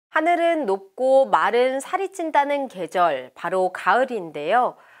하늘은 높고 말은 살이 찐다는 계절, 바로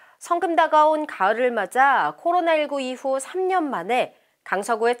가을인데요. 성금 다가온 가을을 맞아 코로나19 이후 3년 만에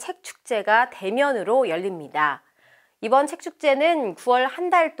강서구의 책축제가 대면으로 열립니다. 이번 책축제는 9월 한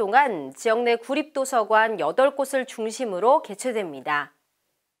달 동안 지역 내 구립도서관 8곳을 중심으로 개최됩니다.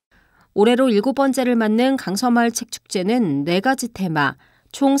 올해로 7번째를 맞는 강서마을책축제는 4가지 테마,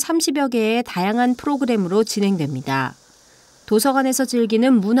 총 30여 개의 다양한 프로그램으로 진행됩니다. 도서관에서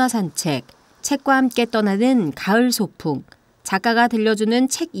즐기는 문화산책, 책과 함께 떠나는 가을소풍, 작가가 들려주는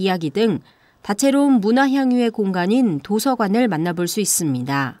책 이야기 등 다채로운 문화향유의 공간인 도서관을 만나볼 수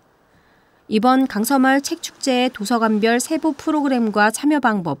있습니다. 이번 강서마을책축제의 도서관별 세부 프로그램과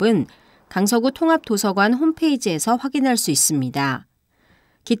참여방법은 강서구 통합도서관 홈페이지에서 확인할 수 있습니다.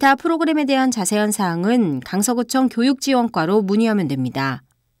 기타 프로그램에 대한 자세한 사항은 강서구청 교육지원과로 문의하면 됩니다.